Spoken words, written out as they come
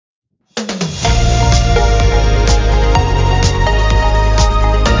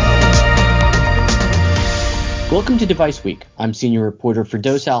Welcome to Device Week. I'm senior reporter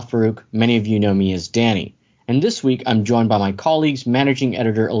Firdaus Al-Farouk. Many of you know me as Danny. And this week, I'm joined by my colleagues, managing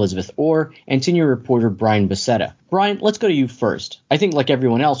editor Elizabeth Orr and senior reporter Brian Becerra. Brian, let's go to you first. I think like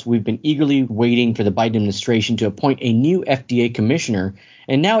everyone else, we've been eagerly waiting for the Biden administration to appoint a new FDA commissioner,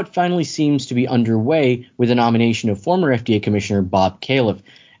 and now it finally seems to be underway with the nomination of former FDA Commissioner Bob Califf.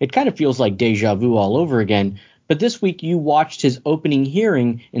 It kind of feels like deja vu all over again. But this week you watched his opening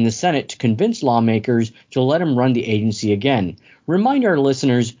hearing in the Senate to convince lawmakers to let him run the agency again. Remind our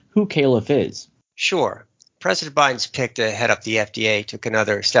listeners who Califf is. Sure. President Biden's pick to head up the FDA took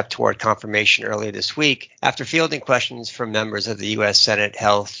another step toward confirmation earlier this week after fielding questions from members of the U.S. Senate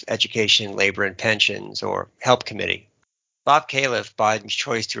Health, Education, Labor, and Pensions, or HELP Committee. Bob Califf, Biden's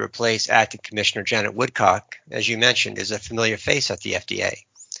choice to replace Acting Commissioner Janet Woodcock, as you mentioned, is a familiar face at the FDA.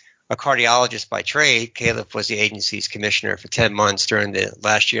 A cardiologist by trade, Califf was the agency's commissioner for 10 months during the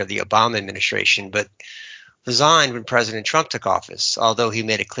last year of the Obama administration, but resigned when President Trump took office, although he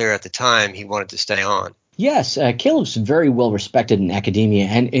made it clear at the time he wanted to stay on. Yes, Califf's very well respected in academia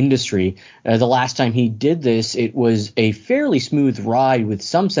and industry. The last time he did this, it was a fairly smooth ride, with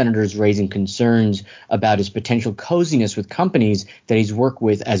some senators raising concerns about his potential coziness with companies that he's worked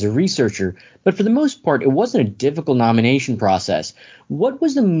with as a researcher. But for the most part, it wasn't a difficult nomination process. What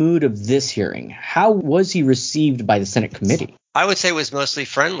was the mood of this hearing? How was he received by the Senate committee? I would say it was mostly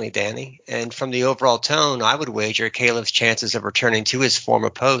friendly, Danny. And from the overall tone, I would wager Califf's chances of returning to his former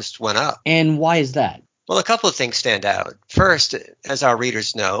post went up. And why is that? Well, a couple of things stand out. First, as our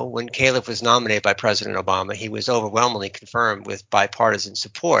readers know, when Califf was nominated by President Obama, he was overwhelmingly confirmed with bipartisan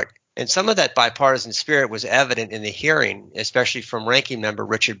support. And some of that bipartisan spirit was evident in the hearing, especially from Ranking Member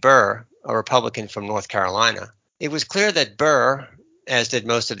Richard Burr, a Republican from North Carolina. It was clear that Burr, as did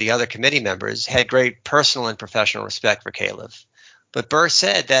most of the other committee members, had great personal and professional respect for Califf. But Burr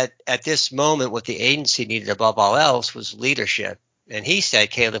said that at this moment, what the agency needed above all else was leadership. And he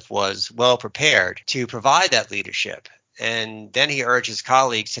said Califf was well prepared to provide that leadership. And then he urged his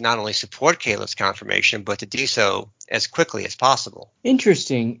colleagues to not only support Califf's confirmation, but to do so as quickly as possible.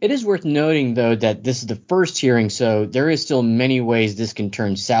 Interesting. It is worth noting, though, that this is the first hearing, so there is still many ways this can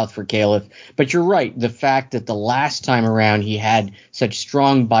turn south for Califf. But you're right. The fact that the last time around he had such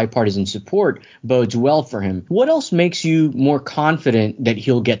strong bipartisan support bodes well for him. What else makes you more confident that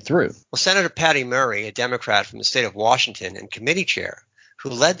he'll get through? Well, Senator Patty Murray, a Democrat from the state of Washington and committee chair, who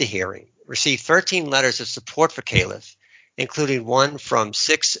led the hearing, received 13 letters of support for Califf, including one from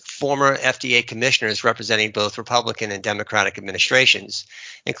 6 former FDA commissioners representing both Republican and Democratic administrations,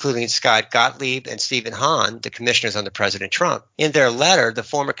 including Scott Gottlieb and Stephen Hahn, the commissioners under President Trump. In their letter, the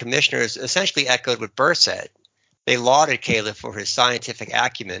former commissioners essentially echoed what Burr said. They lauded Califf for his scientific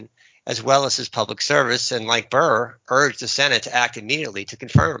acumen, as well as his public service, and like Burr, urged the Senate to act immediately to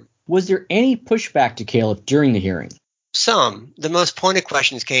confirm. Was there any pushback to Califf during the hearing? Some. The most pointed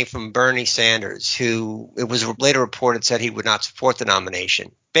questions came from Bernie Sanders, who it was later reported said he would not support the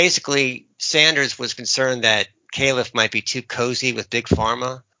nomination. Basically, Sanders was concerned that Califf might be too cozy with Big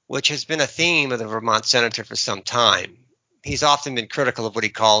Pharma, which has been a theme of the Vermont senator for some time. He's often been critical of what he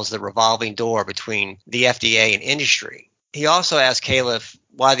calls the revolving door between the FDA and industry. He also asked Califf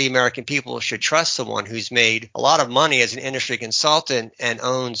why the American people should trust someone who's made a lot of money as an industry consultant and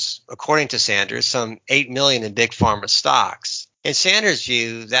owns, according to Sanders, some $8 million in Big Pharma stocks. In Sanders'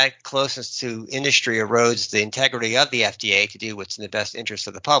 view, that closeness to industry erodes the integrity of the FDA to do what's in the best interest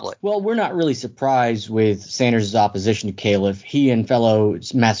of the public. Well, we're not really surprised with Sanders' opposition to Califf. He and fellow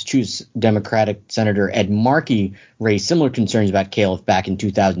Massachusetts Democratic Senator Ed Markey raised similar concerns about Califf back in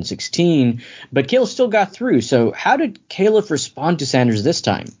 2016, but Califf still got through. So how did Califf respond to Sanders this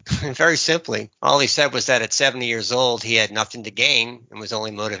time? Very simply, all he said was that at 70 years old, he had nothing to gain and was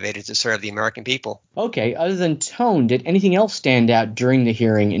only motivated to serve the American people. Okay, other than tone, did anything else stand out during the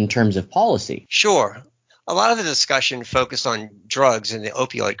hearing in terms of policy? Sure. A lot of the discussion focused on drugs and the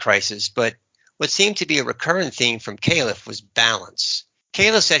opioid crisis, but what seemed to be a recurrent theme from Califf was balance.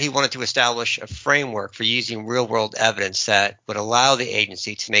 Califf said he wanted to establish a framework for using real-world evidence that would allow the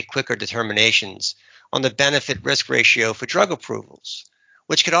agency to make quicker determinations on the benefit-risk ratio for drug approvals,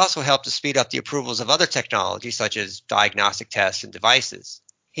 which could also help to speed up the approvals of other technologies such as diagnostic tests and devices.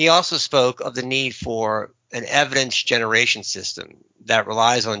 He also spoke of the need for an evidence generation system that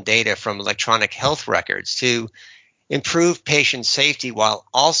relies on data from electronic health records to improve patient safety while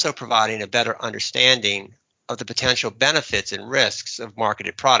also providing a better understanding of the potential benefits and risks of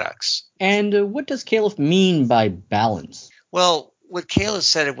marketed products. And what does Califf mean by balance? Well, what Califf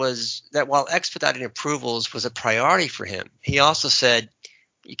said was that while expediting approvals was a priority for him, he also said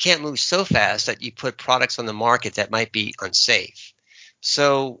you can't move so fast that you put products on the market that might be unsafe.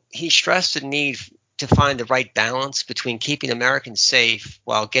 So he stressed the need to find the right balance between keeping Americans safe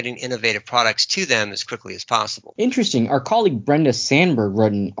while getting innovative products to them as quickly as possible. Interesting. Our colleague Brenda Sandberg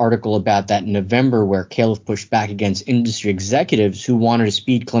wrote an article about that in November where Califf pushed back against industry executives who wanted to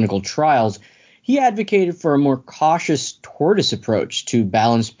speed clinical trials. He advocated for a more cautious tortoise approach to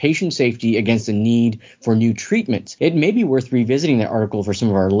balance patient safety against the need for new treatments. It may be worth revisiting that article for some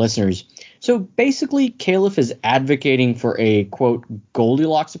of our listeners. So basically, Califf is advocating for a, quote,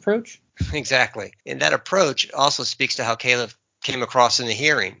 Goldilocks approach? Exactly. And that approach also speaks to how Califf came across in the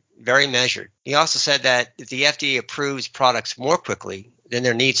hearing, very measured. He also said that if the FDA approves products more quickly, then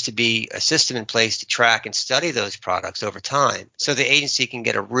there needs to be a system in place to track and study those products over time so the agency can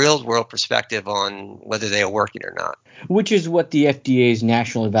get a real-world perspective on whether they are working or not. Which is what the FDA's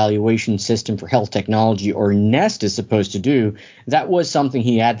National Evaluation System for Health Technology, or NEST, is supposed to do. That was something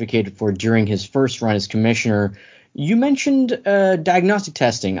he advocated for during his first run as commissioner. You mentioned diagnostic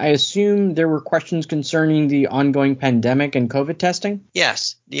testing. I assume there were questions concerning the ongoing pandemic and COVID testing?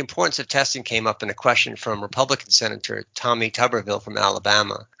 Yes. The importance of testing came up in a question from Republican Senator Tommy Tuberville from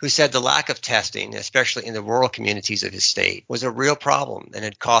Alabama, who said the lack of testing, especially in the rural communities of his state, was a real problem and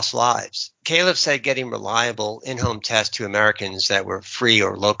had cost lives. Califf said getting reliable in-home tests to Americans that were free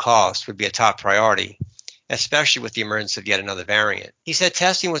or low cost would be a top priority, especially with the emergence of yet another variant. He said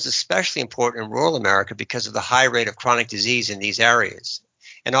testing was especially important in rural America because of the high rate of chronic disease in these areas,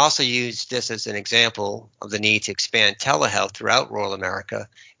 and also used this as an example of the need to expand telehealth throughout rural America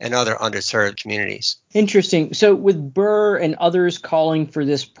and other underserved communities. Interesting. So with Burr and others calling for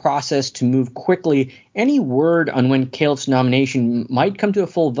this process to move quickly, any word on when Califf's nomination might come to a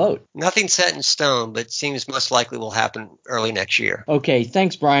full vote? Nothing set in stone, but seems most likely will happen early next year. Okay,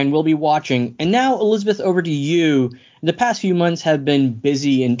 thanks, Brian. We'll be watching. And now, Elizabeth, over to you. The past few months have been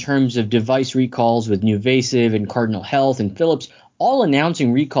busy in terms of device recalls with NuVasive and Cardinal Health and Philips, all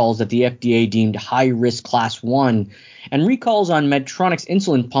announcing recalls that the FDA deemed high-risk Class 1. And recalls on Medtronic's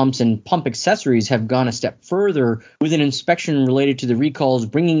insulin pumps and pump accessories have gone a step further, with an inspection related to the recalls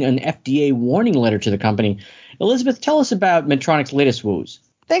bringing an FDA warning letter to the company. Elizabeth, tell us about Medtronic's latest woes.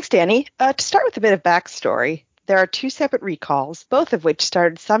 Thanks, Danny. To start with a bit of backstory, there are two separate recalls, both of which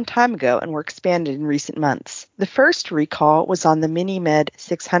started some time ago and were expanded in recent months. The first recall was on the MiniMed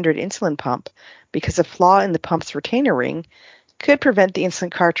 600 insulin pump because a flaw in the pump's retainer ring could prevent the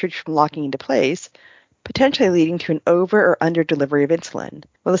insulin cartridge from locking into place, potentially leading to an over or under delivery of insulin.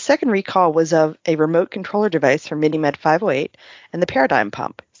 Well, the second recall was of a remote controller device for MiniMed 508 and the Paradigm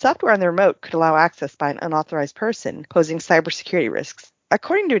pump. Software on the remote could allow access by an unauthorized person, posing cybersecurity risks.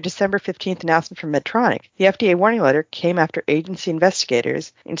 According to a December 15th announcement from Medtronic, the FDA warning letter came after agency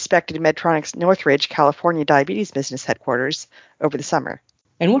investigators inspected Medtronic's Northridge, California diabetes business headquarters over the summer.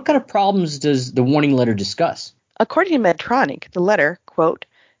 And what kind of problems does the warning letter discuss? According to Medtronic, the letter, quote,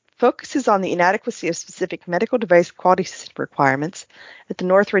 focuses on the inadequacy of specific medical device quality system requirements at the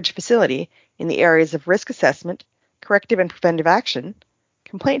Northridge facility in the areas of risk assessment, corrective and preventive action,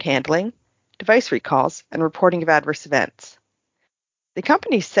 complaint handling, device recalls, and reporting of adverse events. The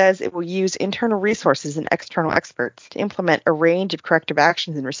company says it will use internal resources and external experts to implement a range of corrective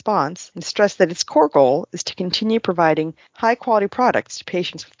actions in response, and stress that its core goal is to continue providing high-quality products to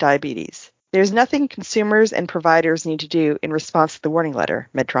patients with diabetes. There's nothing consumers and providers need to do in response to the warning letter,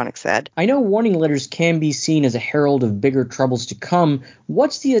 Medtronic said. I know warning letters can be seen as a herald of bigger troubles to come.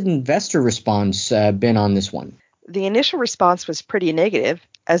 What's the investor response been on this one? The initial response was pretty negative,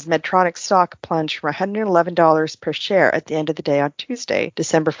 as Medtronic stock plunged from $111 per share at the end of the day on Tuesday,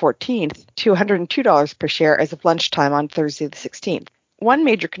 December 14th, to $102 per share as of lunchtime on Thursday the 16th. One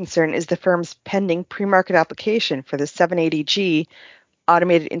major concern is the firm's pending pre-market application for the 780G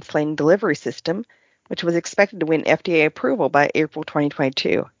automated insulin delivery system, which was expected to win FDA approval by April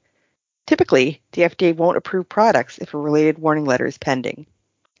 2022. Typically, the FDA won't approve products if a related warning letter is pending.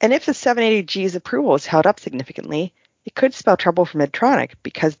 And if the 780G's approval is held up significantly, it could spell trouble for Medtronic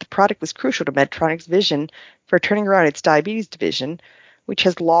because the product was crucial to Medtronic's vision for turning around its diabetes division, which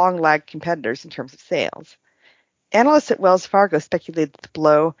has long lagged competitors in terms of sales. Analysts at Wells Fargo speculated that the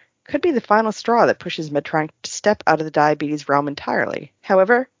blow could be the final straw that pushes Medtronic to step out of the diabetes realm entirely.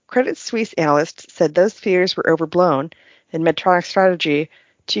 However, Credit Suisse analysts said those fears were overblown, and Medtronic's strategy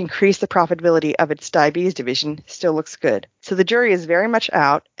to increase the profitability of its diabetes division still looks good. So the jury is very much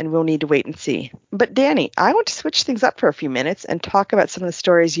out, and we'll need to wait and see. But Danny, I want to switch things up for a few minutes and talk about some of the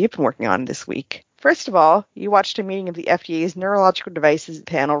stories you've been working on this week. First of all, you watched a meeting of the FDA's Neurological Devices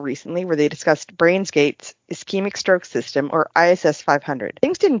panel recently where they discussed BrainsGate's ischemic stroke system, or ISS 500.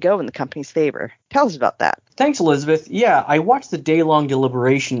 Things didn't go in the company's favor. Tell us about that. Thanks, Elizabeth. Yeah, I watched the day-long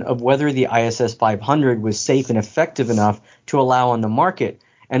deliberation of whether the ISS 500 was safe and effective enough to allow on the market.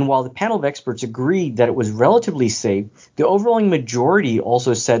 And while the panel of experts agreed that it was relatively safe, the overwhelming majority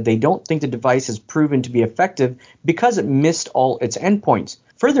also said they don't think the device has proven to be effective because it missed all its endpoints.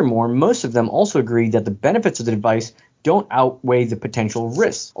 Furthermore, most of them also agreed that the benefits of the device don't outweigh the potential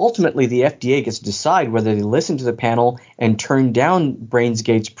risks. Ultimately, the FDA gets to decide whether they listen to the panel and turn down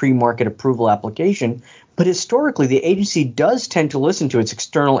BrainsGate's pre-market approval application, but historically, the agency does tend to listen to its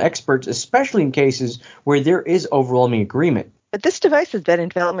external experts, especially in cases where there is overwhelming agreement. But this device has been in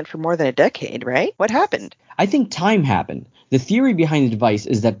development for more than a decade, right? What happened? I think time happened. The theory behind the device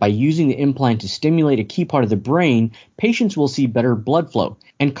is that by using the implant to stimulate a key part of the brain, patients will see better blood flow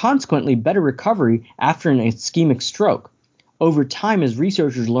and consequently better recovery after an ischemic stroke. Over time, as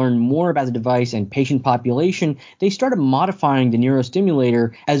researchers learned more about the device and patient population, they started modifying the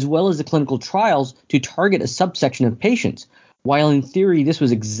neurostimulator as well as the clinical trials to target a subsection of patients. While in theory this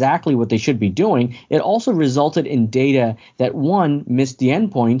was exactly what they should be doing, it also resulted in data that, one, missed the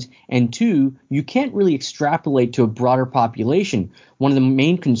endpoints, and two, you can't really extrapolate to a broader population. One of the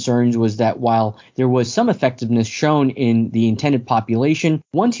main concerns was that while there was some effectiveness shown in the intended population,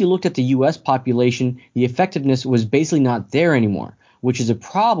 once you looked at the U.S. population, the effectiveness was basically not there anymore, which is a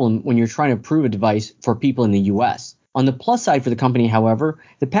problem when you're trying to prove a device for people in the U.S. On the plus side for the company, however,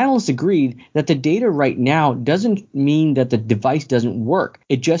 the panelists agreed that the data right now doesn't mean that the device doesn't work.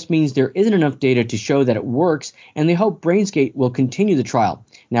 It just means there isn't enough data to show that it works, and they hope BrainsGate will continue the trial.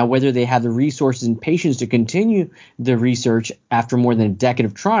 Now, whether they have the resources and patience to continue the research after more than a decade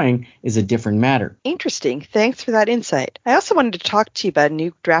of trying is a different matter. Interesting. Thanks for that insight. I also wanted to talk to you about a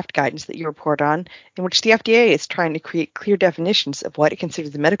new draft guidance that you report on, in which the FDA is trying to create clear definitions of what it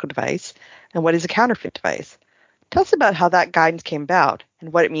considers a medical device and what is a counterfeit device. Tell us about how that guidance came about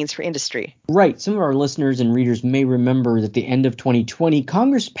and what it means for industry. Right. Some of our listeners and readers may remember that at the end of 2020,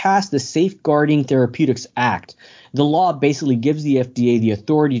 Congress passed the Safeguarding Therapeutics Act. The law basically gives the FDA the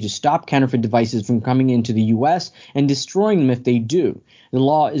authority to stop counterfeit devices from coming into the U.S. and destroying them if they do. The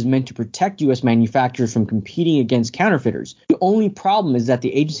law is meant to protect U.S. manufacturers from competing against counterfeiters. The only problem is that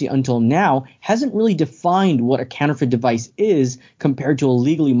the agency until now hasn't really defined what a counterfeit device is compared to a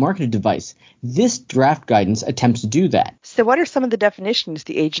legally marketed device. This draft guidance attempts to do that. So what are some of the definitions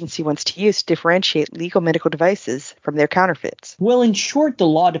the agency wants to use to differentiate legal medical devices from their counterfeits? Well, in short, the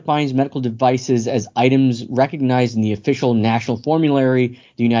law defines medical devices as items recognized in the official national formulary,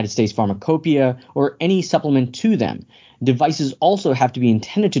 the United States Pharmacopoeia, or any supplement to them. Devices also have to be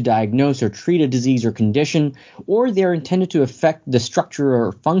intended to diagnose or treat a disease or condition, or they're intended to affect the structure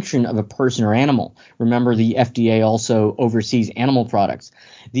or function of a person or animal. Remember, the FDA also oversees animal products.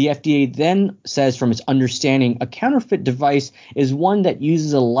 The FDA then says from its understanding, a counterfeit device is one that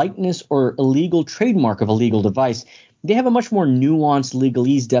uses a likeness or illegal trademark of a legal device. They have a much more nuanced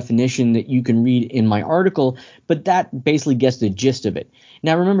legalese definition that you can read in my article, but that basically gets the gist of it.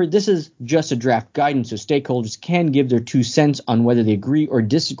 Now remember, this is just a draft guidance, so stakeholders can give their 2 cents on whether they agree or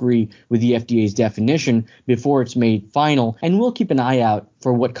disagree with the FDA's definition before it's made final, and we'll keep an eye out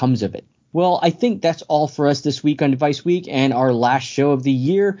for what comes of it. Well, I think that's all for us this week on Device Week and our last show of the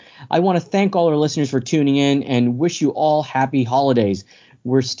year. I want to thank all our listeners for tuning in and wish you all happy holidays.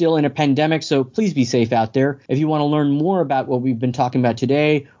 We're still in a pandemic, so please be safe out there. If you want to learn more about what we've been talking about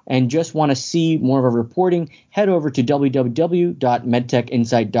today and just want to see more of our reporting, head over to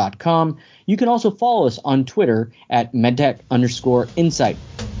www.medtechinsight.com. You can also follow us on Twitter at medtech_insight.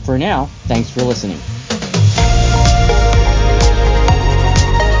 For now, thanks for listening.